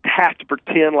didn't have to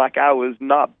pretend like I was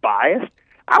not biased.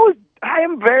 I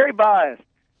am very biased.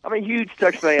 I'm a huge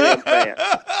Texas A&M fan,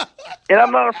 and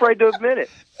I'm not afraid to admit it.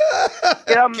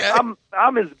 And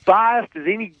I'm as biased as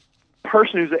any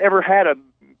person who's ever had a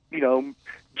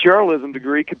journalism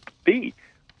degree could be.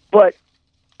 But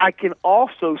I can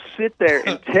also sit there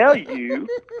and tell you,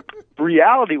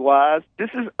 reality-wise, this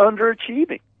is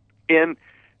underachieving, and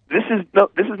this is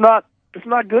not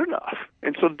good enough.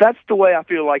 And so that's the way I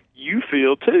feel like you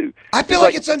feel too. I feel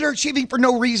like it's underachieving for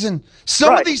no reason.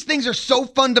 Some of these things are so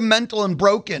fundamental and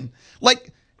broken. Like,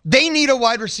 they need a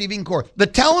wide receiving core. The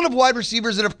talent of wide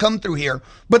receivers that have come through here,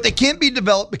 but they can't be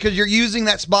developed because you're using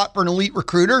that spot for an elite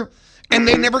recruiter, and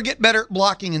they never get better at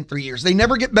blocking in 3 years. They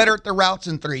never get better at their routes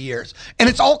in 3 years. And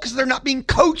it's all because they're not being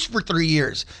coached for 3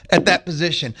 years at that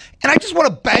position. And I just want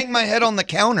to bang my head on the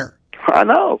counter. I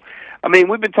know. I mean,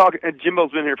 we've been talking, and Jimbo's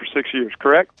been here for 6 years,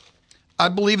 correct? I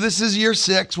believe this is year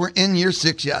 6. We're in year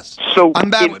 6, yes. So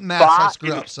I'm bad with math. I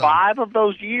screw up some. 5 of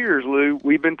those years, Lou,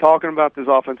 we've been talking about this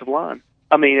offensive line.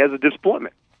 I mean, as a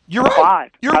disappointment. You're right.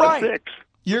 5 You're out right. of 6.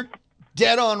 You're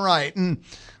dead on right. And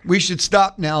we should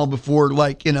stop now before,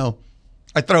 I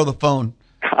throw the phone.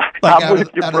 I'm with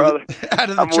you, brother.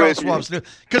 Out of the Charles Schwab studio.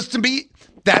 Because to me,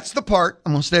 that's the part,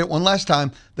 I'm going to say it one last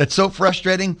time, that's so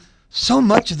frustrating. So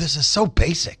much of this is so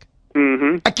basic.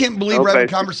 Mm-hmm. I can't believe we're having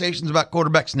conversations about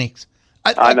quarterback sneaks.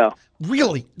 I know.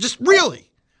 Really. Just really.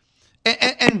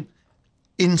 And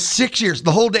in 6 years,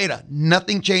 the whole data,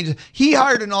 nothing changes. He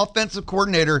hired an offensive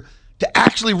coordinator to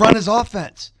actually run his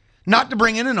offense, not to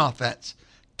bring in an offense.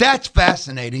 That's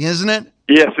fascinating, isn't it?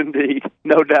 Yes, indeed.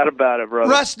 No doubt about it, brother.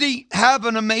 Rusty, have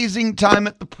an amazing time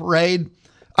at the parade.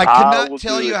 I will cannot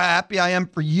tell do you it. how happy I am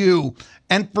for you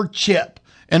and for Chip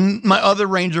and my other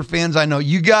Ranger fans I know.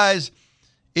 You guys,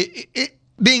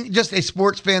 being just a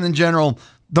sports fan in general,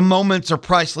 the moments are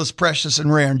priceless, precious,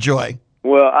 and rare. Enjoy.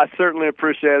 Well, I certainly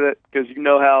appreciate it because you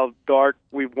know how dark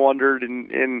we've wandered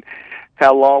and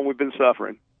how long we've been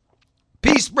suffering.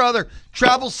 Peace, brother.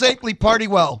 Travel safely. Party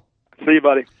well. See you,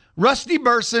 buddy. Rusty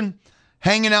Burson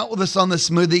hanging out with us on the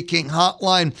Smoothie King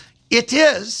hotline. It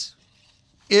is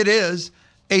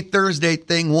a Thursday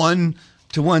thing, 1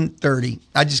 to 1:30.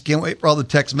 I just can't wait for all the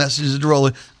text messages to roll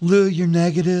in. Lou, you're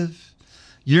negative.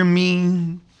 You're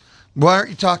mean. Why aren't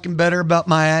you talking better about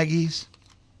my Aggies?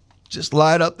 Just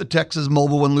light up the Texas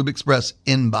Mobile One Lube Express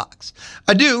inbox.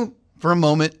 I do, for a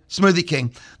moment, Smoothie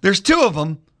King. There's two of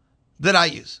them that I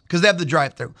use because they have the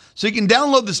drive-thru. So you can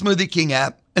download the Smoothie King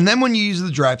app, and then when you use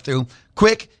the drive-thru,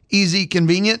 quick, easy,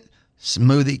 convenient,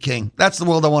 Smoothie King. That's the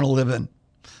world I want to live in.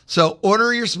 So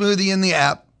order your smoothie in the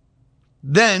app.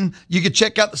 Then you can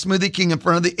check out the Smoothie King in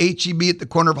front of the H-E-B at the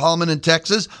corner of Holloman and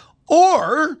Texas,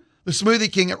 or the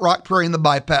Smoothie King at Rock Prairie in the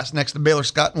bypass next to Baylor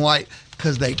Scott and White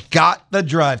because they got the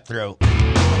drive-thru.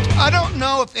 I don't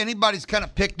know if anybody's kind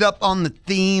of picked up on the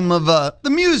theme of the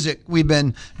music we've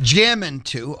been jamming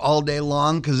to all day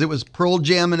long because it was Pearl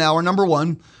Jam in hour number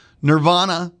 1,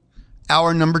 Nirvana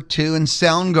hour number 2, and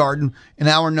Soundgarden in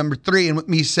hour number 3. And with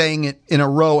me saying it in a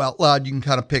row out loud, you can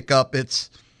kind of pick up it's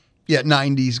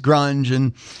 90s grunge.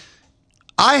 And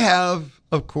I have,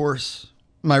 of course,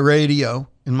 my radio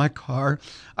in my car.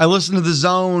 I listen to The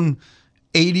Zone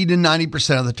 80 to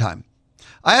 90% of the time.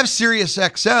 I have Sirius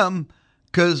XM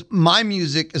because my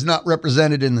music is not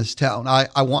represented in this town.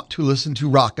 I want to listen to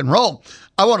rock and roll.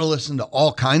 I want to listen to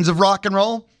all kinds of rock and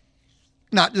roll,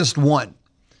 not just one.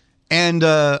 And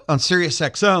on Sirius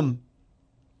XM,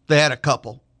 they had a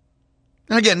couple.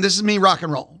 And again, this is me rock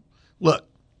and roll. Look,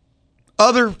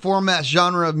 other formats,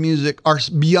 genre of music are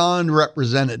beyond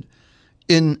represented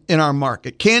in our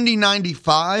market. Candy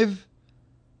 95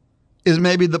 is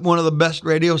maybe one of the best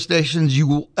radio stations you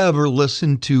will ever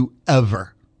listen to,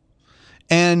 ever.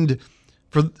 And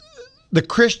for the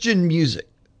Christian music,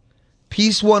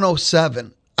 Peace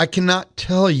 107, I cannot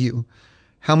tell you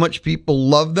how much people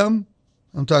love them.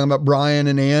 I'm talking about Brian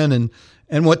and Ann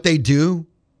and what they do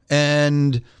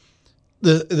and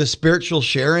the spiritual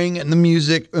sharing and the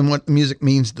music and what the music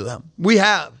means to them. We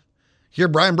have here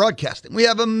Brian Broadcasting. We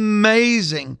have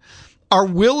amazing, our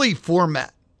Willie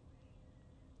format.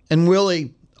 And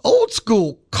Willie, old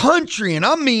school country, and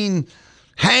I mean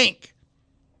Hank,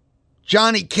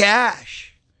 Johnny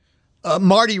Cash,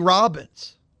 Marty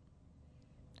Robbins.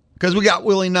 Because we got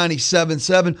Willie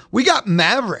 97.7. We got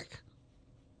Maverick.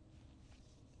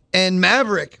 And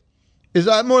Maverick is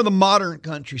more the modern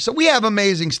country. So we have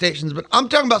amazing stations, but I'm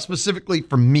talking about specifically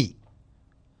for me.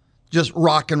 Just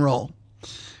rock and roll.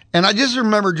 And I just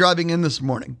remember driving in this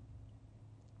morning.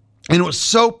 And it was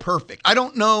so perfect. I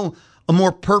don't know a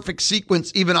more perfect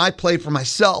sequence even I played for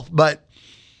myself, but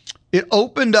it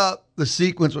opened up the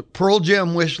sequence with Pearl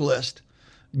Jam Wish List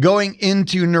going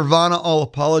into Nirvana All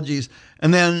Apologies,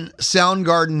 and then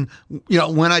Soundgarden,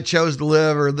 When I Chose to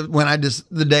Live, or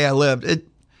the Day I Lived.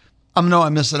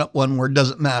 I'm messing up one word,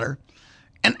 doesn't matter.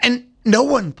 And no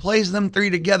one plays them three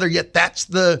together, yet that's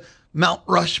the Mount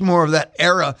Rushmore of that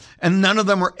era. And none of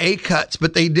them were A cuts,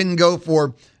 but they didn't go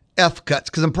for F cuts,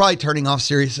 because I'm probably turning off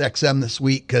Sirius XM this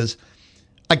week because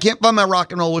I can't find my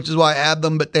rock and roll, which is why I add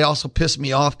them, but they also piss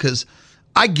me off because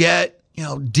I get,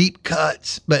 deep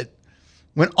cuts. But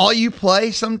when all you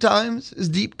play sometimes is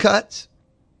deep cuts,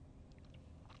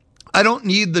 I don't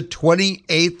need the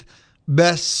 28th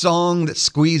best song that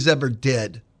Squeeze ever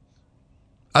did.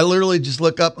 I literally just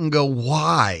look up and go,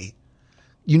 why?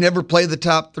 You never play the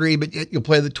top 3, but yet you'll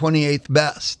play the 28th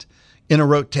best in a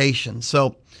rotation.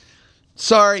 So,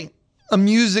 sorry, a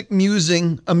music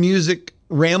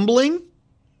rambling.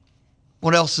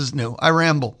 What else is new? I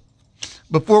ramble.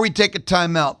 Before we take a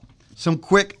time out, some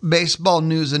quick baseball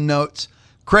news and notes.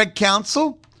 Craig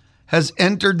Counsell has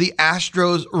entered the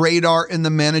Astros radar in the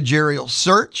managerial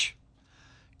search.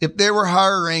 If they were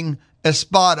hiring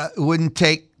Espada, it wouldn't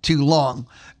take too long.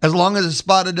 As long as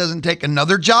Espada doesn't take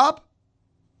another job,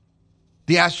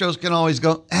 the Astros can always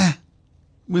go,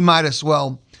 we might as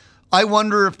well. I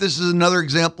wonder if this is another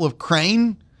example of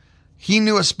Crane. He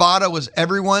knew Espada was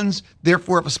everyone's.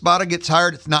 Therefore, if Espada gets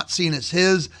hired, it's not seen as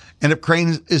his. And if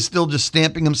Crane is still just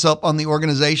stamping himself on the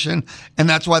organization, and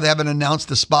that's why they haven't announced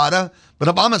Espada. But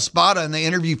if I'm Espada and they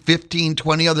interview 15,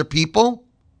 20 other people,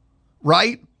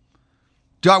 right?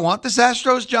 Do I want this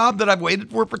Astros job that I've waited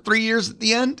for 3 years at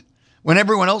the end when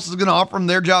everyone else is going to offer them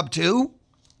their job too?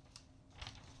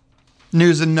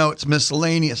 news and notes,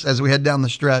 miscellaneous as we head down the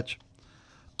stretch.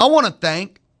 I want to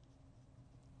thank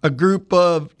a group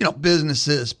of,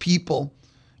 businesses, people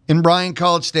in Bryan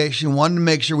College Station who wanted to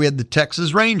make sure we had the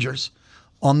Texas Rangers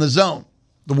on the zone,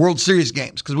 the World Series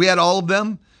games, because we had all of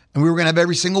them, and we were going to have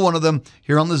every single one of them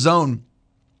here on the zone,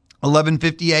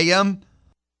 11:50 a.m.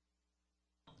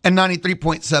 and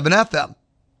 93.7 FM.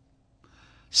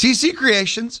 CC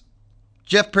Creations,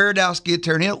 Jeff Paradowski,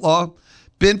 attorney at law,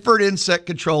 Binford Insect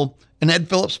Control, and Ed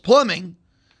Phillips Plumbing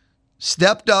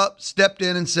stepped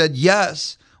in and said,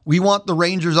 yes, we want the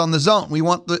Rangers on the zone. We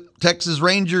want the Texas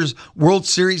Rangers World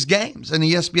Series games. And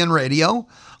ESPN Radio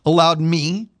allowed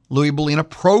me, Louie Bellina,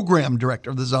 program director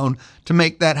of the zone, to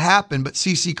make that happen. But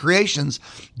CC Creations,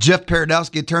 Jeff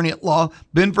Paradowski, attorney at law,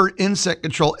 Binford Insect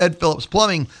Control, Ed Phillips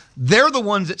Plumbing, they're the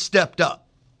ones that stepped up.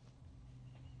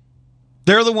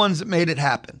 They're the ones that made it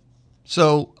happen.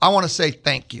 So I want to say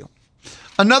thank you.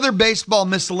 Another baseball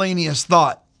miscellaneous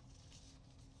thought.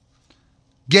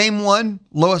 Game 1,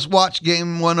 lowest watched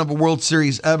game 1 of a World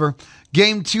Series ever.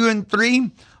 Game 2 and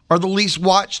 3 are the least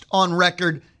watched on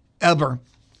record ever.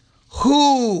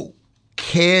 Who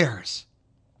cares?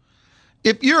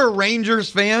 If you're a Rangers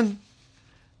fan,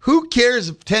 who cares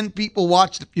if 10 people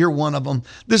watched if you're one of them?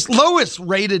 This lowest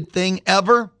rated thing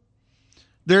ever,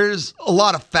 there's a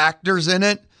lot of factors in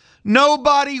it.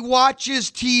 Nobody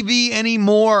watches TV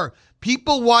anymore.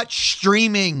 People watch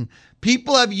streaming.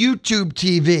 People have YouTube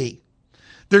TV.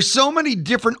 There's so many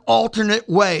different alternate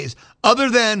ways other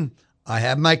than I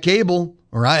have my cable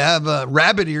or I have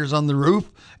rabbit ears on the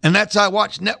roof, and that's how I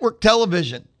watch network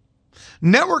television.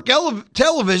 Network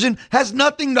television has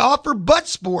nothing to offer but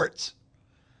sports.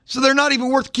 So they're not even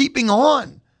worth keeping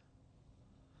on.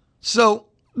 So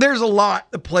there's a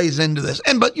lot that plays into this.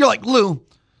 But you're like, Lou,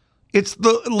 it's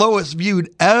the lowest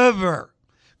viewed ever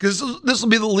because this will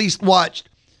be the least watched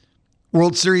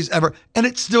World Series ever. And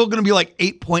it's still going to be like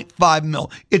 8.5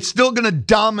 mil. It's still going to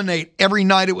dominate every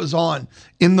night it was on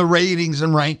in the ratings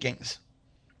and rankings.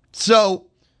 So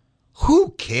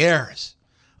who cares?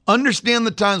 Understand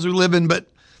the times we live in.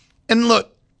 And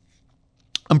look,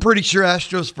 I'm pretty sure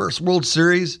Astros' first World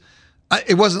Series,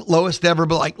 it wasn't lowest ever,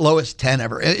 but like lowest 10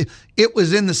 ever. It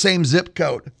was in the same zip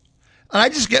code. And I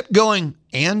just kept going,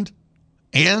 and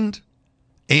I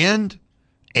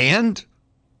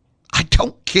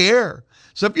don't care.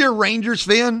 So if you're a Rangers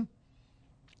fan,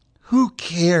 who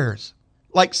cares?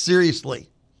 Like, seriously.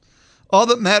 All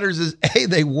that matters is, A,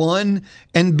 they won,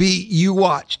 and B, you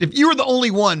watched. If you were the only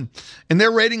one and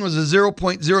their rating was a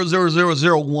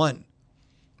 0.00001,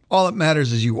 all that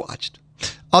matters is you watched.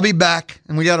 I'll be back,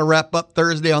 and we got to wrap up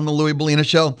Thursday on the Louie Bellina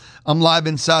Show. I'm live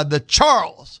inside the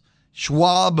Charles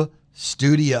Schwab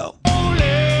studio.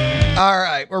 All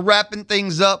right, we're wrapping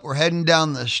things up. We're heading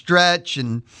down the stretch.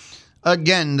 And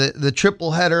again, the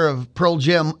triple header of Pearl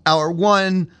Jam Hour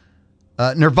 1,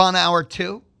 Nirvana Hour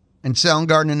 2, and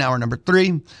Soundgarden in Hour number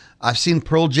 3. I've seen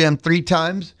Pearl Jam 3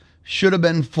 times. Should have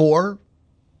been 4.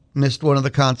 Missed one of the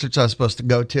concerts I was supposed to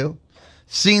go to.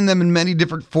 Seen them in many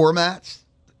different formats,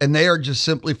 and they are just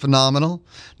simply phenomenal.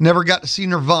 Never got to see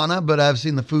Nirvana, but I've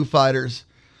seen the Foo Fighters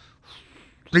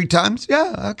 3 times.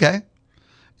 Yeah, okay.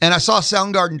 And I saw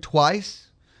Soundgarden twice.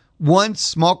 Once,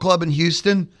 small club in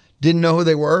Houston, didn't know who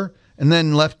they were, and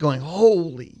then left going,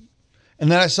 holy.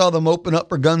 And then I saw them open up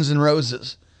for Guns N'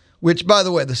 Roses, which, by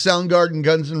the way, the Soundgarden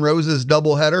Guns N' Roses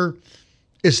doubleheader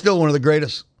is still one of the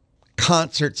greatest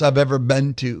concerts I've ever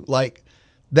been to. Like,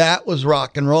 that was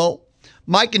rock and roll.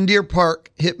 Mike in Deer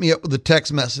Park hit me up with a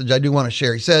text message I do want to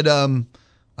share. He said, I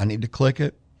need to click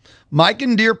it. Mike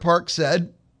in Deer Park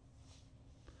said,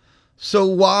 so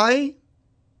why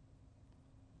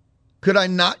could I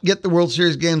not get the World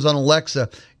Series games on Alexa?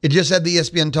 It just had the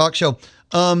ESPN talk show.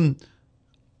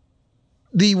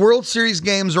 The World Series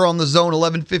games are on the zone,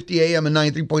 11:50 a.m. and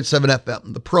 93.7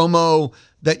 FM. The promo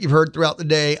that you've heard throughout the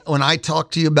day, when I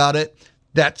talk to you about it,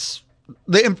 that's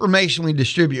the information we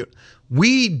distribute.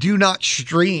 We do not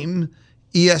stream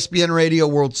ESPN Radio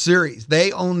World Series.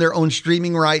 They own their own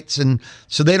streaming rights, and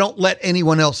so they don't let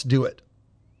anyone else do it.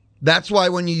 That's why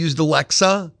when you used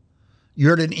Alexa, you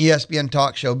heard an ESPN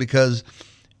talk show, because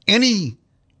any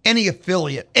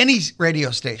affiliate, any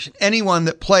radio station, anyone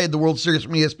that played the World Series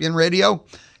from ESPN Radio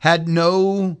had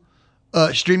no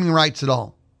streaming rights at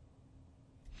all.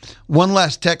 One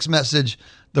last text message.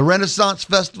 The Renaissance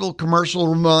Festival commercial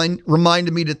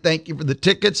reminded me to thank you for the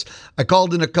tickets. I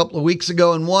called in a couple of weeks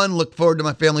ago and won. Look forward to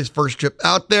my family's first trip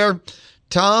out there.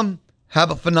 Tom, have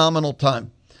a phenomenal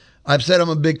time. I've said I'm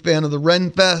a big fan of the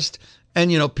Ren Fest, and,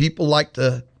 people like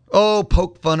to,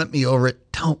 poke fun at me over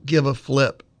it. Don't give a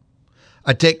flip.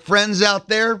 I take friends out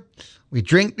there. We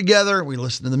drink together. We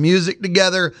listen to the music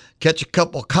together, catch a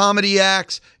couple comedy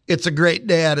acts. It's a great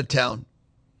day out of town.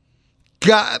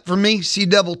 For me, Sea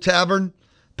Devil Tavern,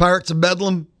 Pirates of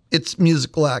Bedlam, it's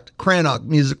musical act. Crannog,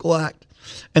 musical act.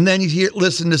 And then you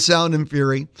listen to Sound and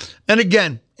Fury. And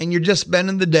again, and you're just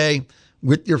spending the day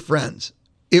with your friends.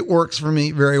 It works for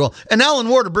me very well. And Alan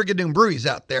Ward of Brigadoon Brewery's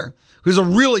out there, who's a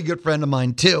really good friend of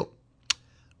mine too.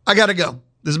 I got to go.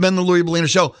 This has been the Louie Bellina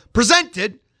Show,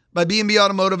 presented by B&B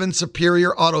Automotive and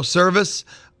Superior Auto Service.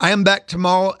 I am back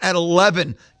tomorrow at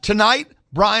 11. Tonight,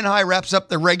 Brian High wraps up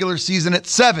the regular season at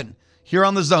 7 here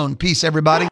on The Zone. Peace, everybody.